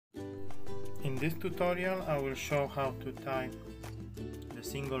this tutorial I will show how to tie the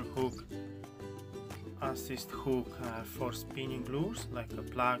single hook assist hook for spinning lures like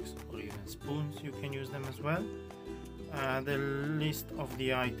plugs or even spoons. You can use them as well. The list of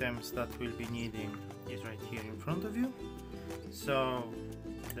the items that we'll be needing is right here in front of you. So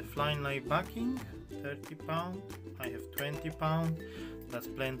the flying line backing, 30 pound, I have 20 pound. That's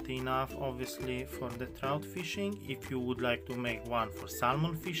plenty enough obviously for the trout fishing. If you would like to make one for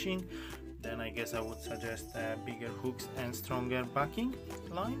salmon fishing, then I guess I would suggest bigger hooks and stronger backing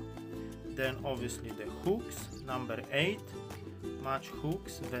line. Then obviously the hooks, number 8 match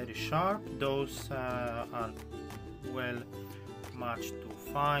hooks, very sharp. Those are well matched to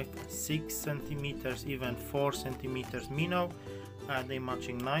 5, 6 centimeters, even 4 centimeters minnow. They're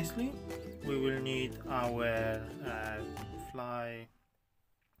matching nicely. We will need our fly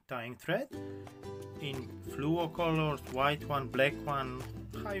tying thread in fluo colors, white one, black one,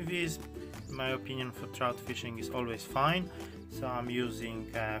 high vis. In my opinion, for trout fishing is always fine, so I'm using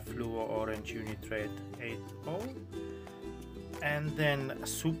fluo orange uni thread 8/0, and then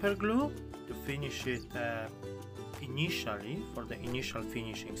super glue to finish it initially, for the initial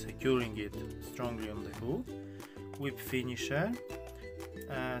finishing, securing it strongly on the hook. Whip finisher,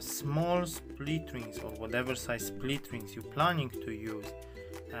 small split rings or whatever size split rings you're planning to use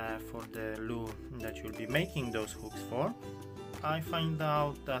for the lure that you'll be making those hooks for. I find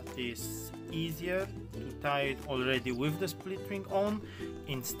out that it's easier to tie it already with the split ring on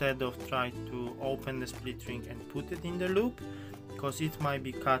instead of try to open the split ring and put it in the loop, because it might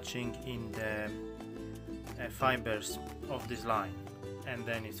be catching in the fibers of this line, and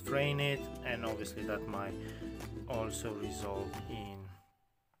then it's fraying it, and obviously that might also result in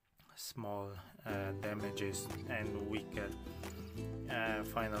small damages and weaker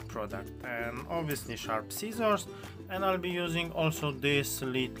final product. And obviously sharp scissors, and I'll be using also this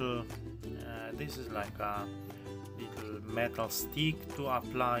little this is like a little metal stick to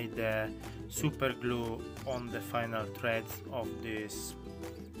apply the super glue on the final threads of this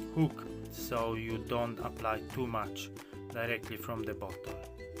hook, so you don't apply too much directly from the bottle.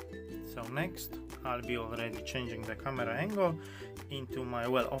 So next I'll be already changing the camera angle into my,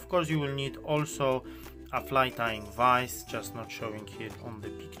 well, of course you will need also a fly tying vise, just not showing here on the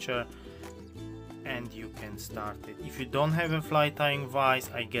picture, and you can start it. If you don't have a fly tying vise,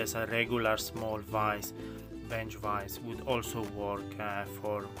 I guess a regular small vise, bench vise, would also work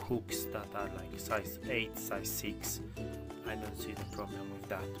for hooks that are like size 8, size 6. I don't see the problem with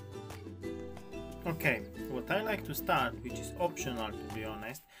that. Okay, what I like to start, which is optional to be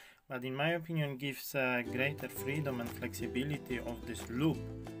honest, but in my opinion gives greater freedom and flexibility of this loop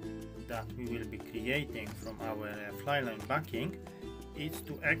that we will be creating from our fly line backing, is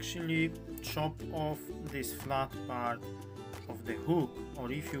to actually chop off this flat part of the hook,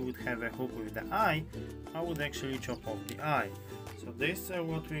 or if you would have a hook with the eye, I would actually chop off the eye. So this is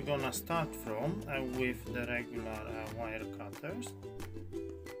what we're gonna start from with the regular wire cutters.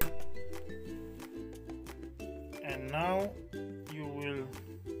 And now you will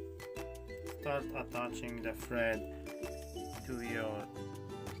start attaching the thread to your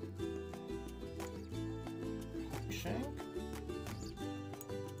hook shank.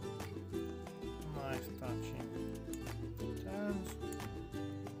 Nice touching turns.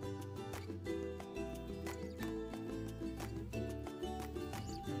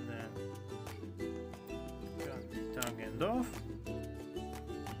 And then cut the tug end off.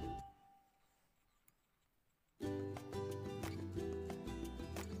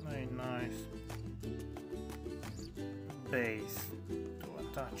 Very nice base to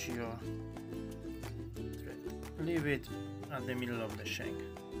attach your thread. Leave it at the middle of the shank.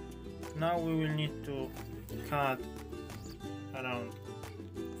 Now we will need to cut around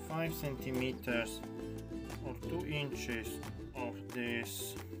 5 centimeters or 2 inches of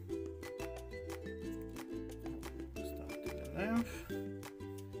this, start to the length.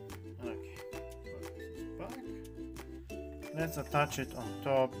 Okay, put this back. Let's attach it on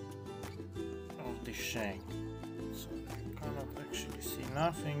top of the shank, so you cannot actually see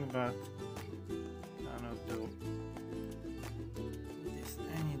nothing, but cannot do this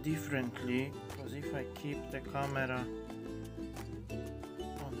any differently, because if I keep the camera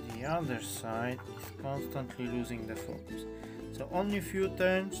on the other side, it's constantly losing the focus. So only a few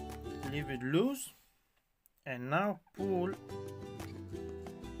turns, leave it loose, and now pull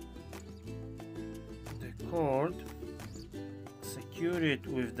the cord, secure it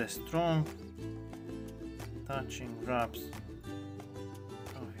with the strong touching wraps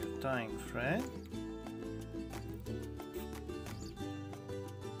of your tying thread,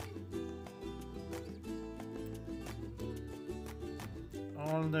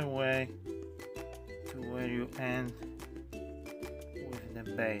 all the way to where you end with the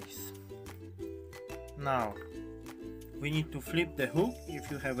base. Now we need to flip the hook.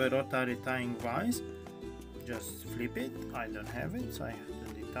 If you have a rotary tying vise, just flip it. I don't have it, so I have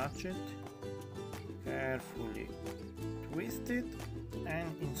to detach it. Carefully twist it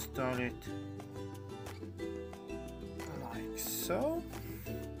and install it like so.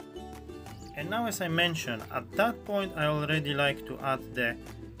 And now, as I mentioned, at that point I already like to add the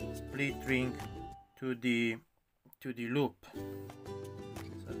split ring to the loop.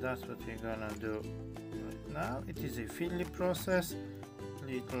 So that's what we're gonna do right now. It is a fiddly process,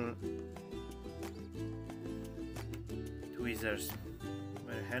 little tweezers,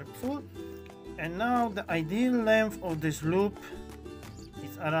 very helpful. And now the ideal length of this loop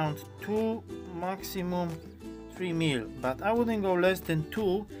is around 2, maximum 3 mil, but I wouldn't go less than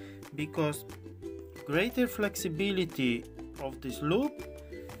 2, because greater flexibility of this loop,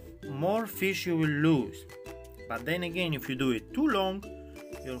 more fish you will lose. But then again, if you do it too long,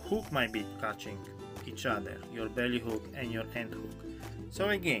 your hook might be catching each other, your belly hook and your end hook. So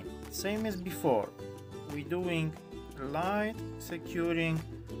again, same as before, we're doing light securing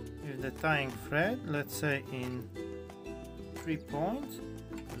with the tying thread, let's say in 3 points.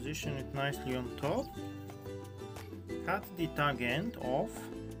 Position it nicely on top, cut the tag end off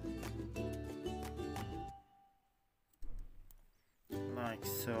like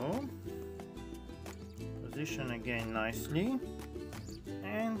so, position again nicely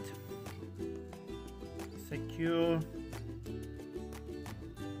and secure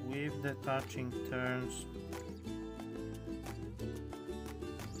with the touching turns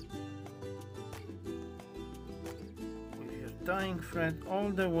with your tying thread all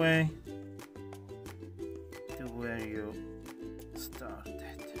the way to where you started.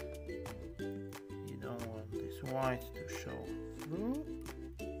 You don't want this white to show through.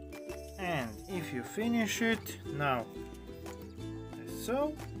 And if you finish it now,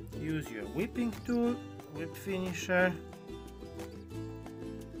 so use your whipping tool, whip finisher,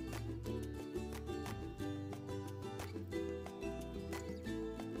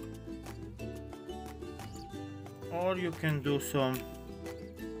 or you can do some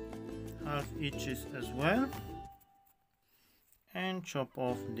half inches as well and chop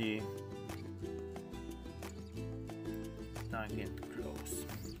off the tag end close.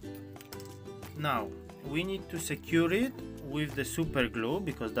 Now we need to secure it with the super glue,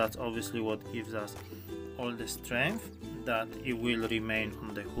 because that's obviously what gives us all the strength, that it will remain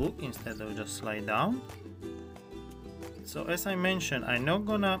on the hook instead of just slide down. So as I mentioned, I'm not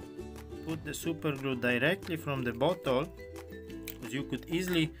gonna put the super glue directly from the bottle, because you could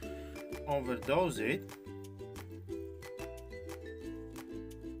easily overdose it.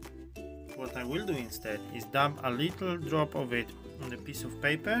 What I will do instead is dab a little drop of it on a piece of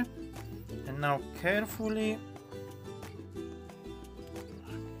paper, and now carefully,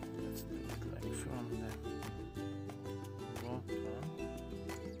 let's do it like from the bottom,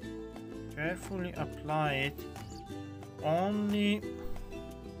 carefully apply it only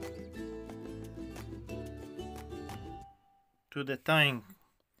to the tying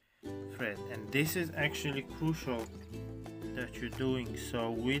thread, and this is actually crucial that you're doing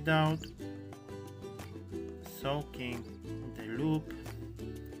so without soaking the loop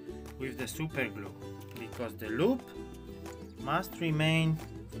with the super glue, because the loop must remain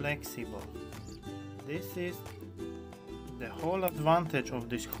flexible. This is the whole advantage of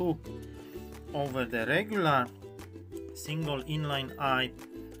this hook over the regular single inline eye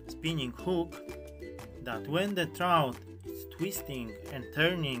spinning hook, that when the trout is twisting and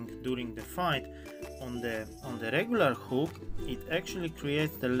turning during the fight on the regular hook, it actually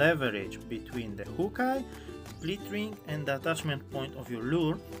creates the leverage between the hook eye, split ring and the attachment point of your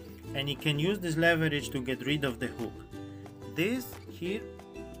lure, and you can use this leverage to get rid of the hook.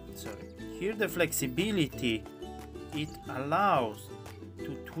 Here the flexibility, it allows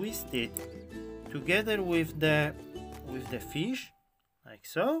to twist it together with the fish like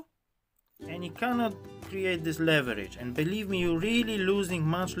so, and you cannot create this leverage, and believe me, you're really losing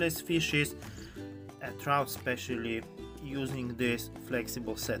much less fishes, a trout especially, using this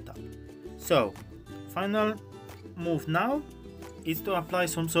flexible setup. So final move now is to apply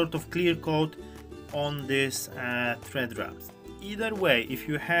some sort of clear coat on this thread wraps. Either way, if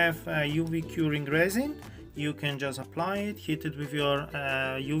you have UV curing resin, you can just apply it, hit it with your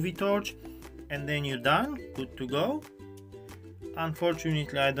UV torch, and then you're done, good to go.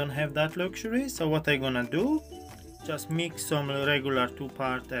 Unfortunately, I don't have that luxury, so what I'm gonna do, just mix some regular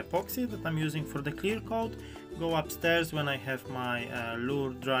 2-part epoxy that I'm using for the clear coat, go upstairs when I have my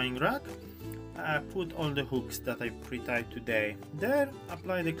lure drying rack, put all the hooks that I pre-tied today there,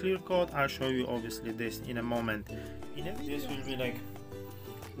 apply the clear coat. I'll show you obviously this in a moment. This will be like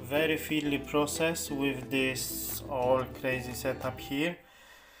very fiddly process with this all crazy setup here,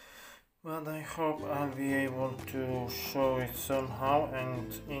 but I hope I'll be able to show it somehow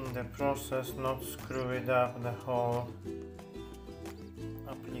and in the process not screw it up the whole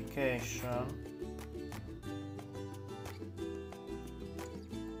application.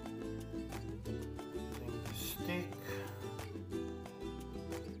 Using the stick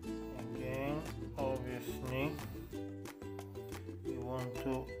again, obviously we want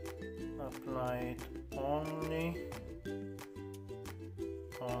to apply it only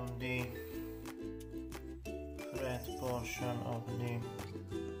on the thread portion of the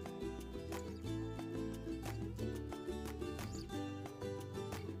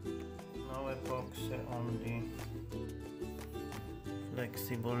epoxy on the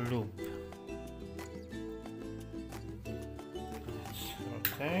flexible loop. Let's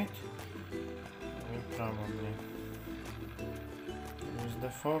rotate. We'll probably use the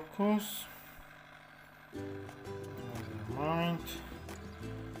focus. Never mind.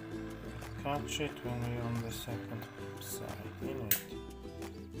 Catch it when we're on the second side in it.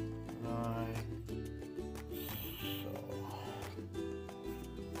 Like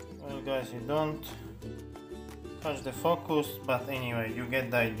well guys, you don't touch the focus, but anyway you get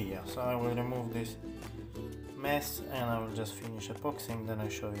the idea. So I will remove this mess and I will just finish epoxying, then I'll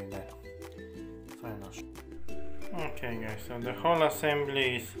show you the final shot. Okay guys, so the whole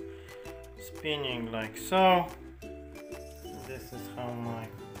assembly is spinning like so. This is how my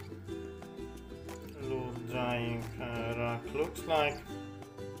loose drying rack looks like.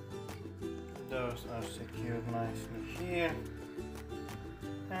 Those are secured nicely here.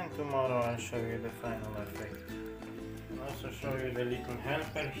 And tomorrow I'll show you the final effect. I'll also show you the little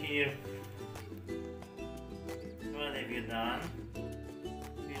helper here. What have you done?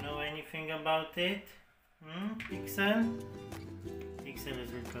 Do you know anything about it? Pixel? Pixel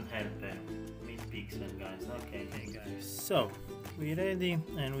is little helper. Meet Pixel guys. Okay guys. So we're ready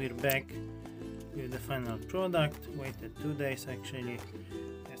and we're back with the final product. Waited 2 days actually.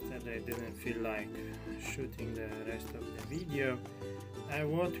 Yesterday I didn't feel like shooting the rest of the video.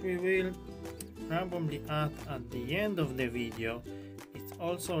 What we will probably add at the end of the video, it's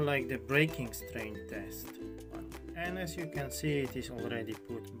also like the breaking strain test, and as you can see it is already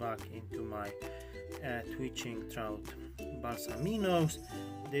put back into my twitching trout balsaminos.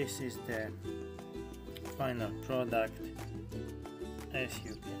 This is the final product. As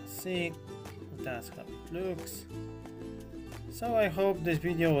you can see, that's how it looks. So I hope this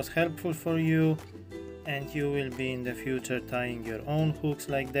video was helpful for you and you will be in the future tying your own hooks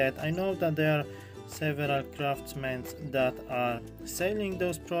like that. I know that there are several craftsmen that are selling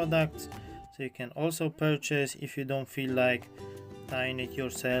those products, so you can also purchase if you don't feel like tying it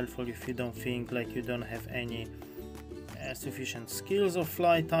yourself, or if you don't think like you don't have any sufficient skills of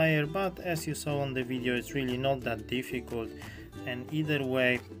fly tire. But as you saw on the video, it's really not that difficult, and either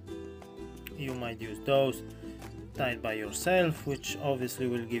way you might use those tied by yourself, which obviously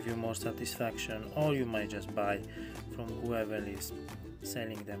will give you more satisfaction, or you might just buy from whoever is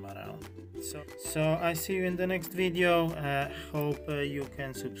selling them around. So I see you in the next video. Hope you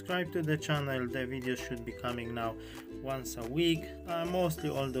can subscribe to the channel. The videos should be coming now once a week, mostly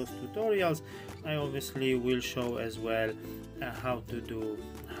all those tutorials. I obviously will show as well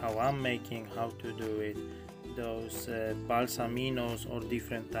how I'm making, how to do it, those balsaminos or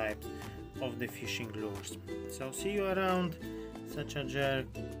different types of the fishing lures. So see you around. Such a jerk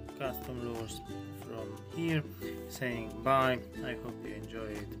custom lures from here, saying bye. I hope you enjoy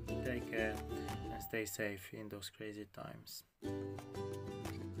it. Take care and stay safe in those crazy times.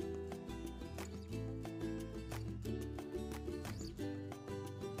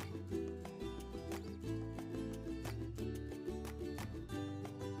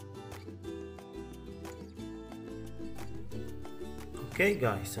 Okay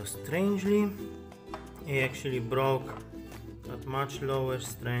guys, so strangely it actually broke at much lower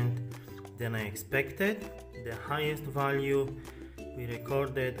strength than I expected. The highest value we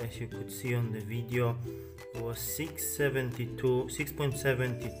recorded, as you could see on the video, was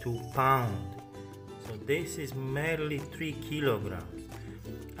 6.72 pounds. So this is merely 3 kilograms.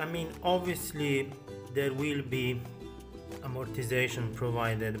 I mean, obviously there will be amortization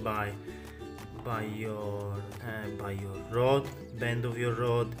provided by your rod, bend of your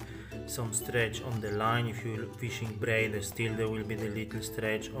rod, some stretch on the line. If you're fishing braid, there will be the little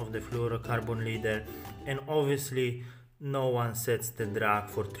stretch of the fluorocarbon leader, and obviously no one sets the drag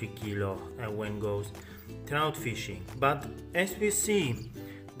for 3 kilo when goes trout fishing. But as we see,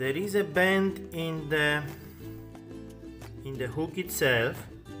 there is a bend in the hook itself,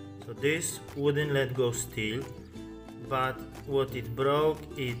 so this wouldn't let go still, but what it broke,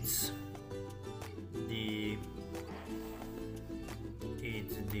 it's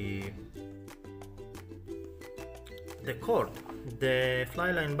the cord, the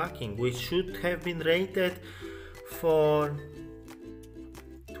fly line backing, which should have been rated for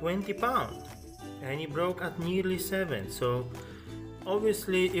 20 pounds, and it broke at nearly 7. So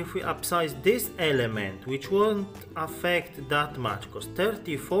obviously if we upsize this element, which won't affect that much, because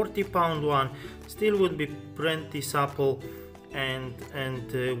 30-40 pound one still would be pretty supple and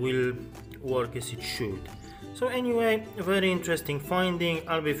will work as it should. So anyway, very interesting finding.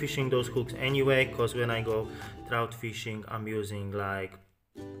 I'll be fishing those hooks anyway, because when I go trout fishing I'm using like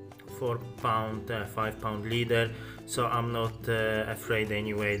 4 pound, 5 pound leader, so I'm not afraid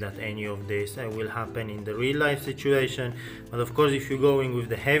anyway that any of this will happen in the real life situation. But of course, if you're going with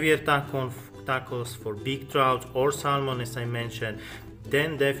the heavier tackles for big trout or salmon, as I mentioned,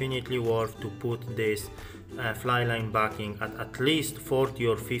 then definitely worth to put this fly line backing at least 40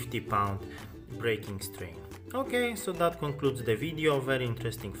 or 50 pound breaking strain. Okay, so that concludes the video. Very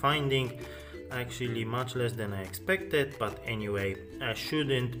interesting finding, actually much less than I expected, but anyway, I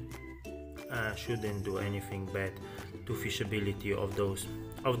shouldn't do anything bad to fishability of those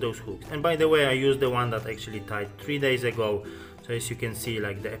hooks. And by the way, I used the one that actually tied 3 days ago. So as you can see,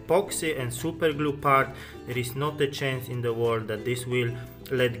 like the epoxy and super glue part, there is not a chance in the world that this will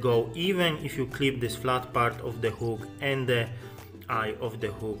let go, even if you clip this flat part of the hook and the eye of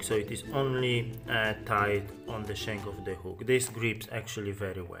the hook. So it is only tied on the shank of the hook. This grips actually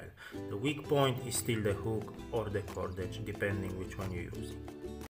very well. The weak point is still the hook or the cordage, depending which one you're using.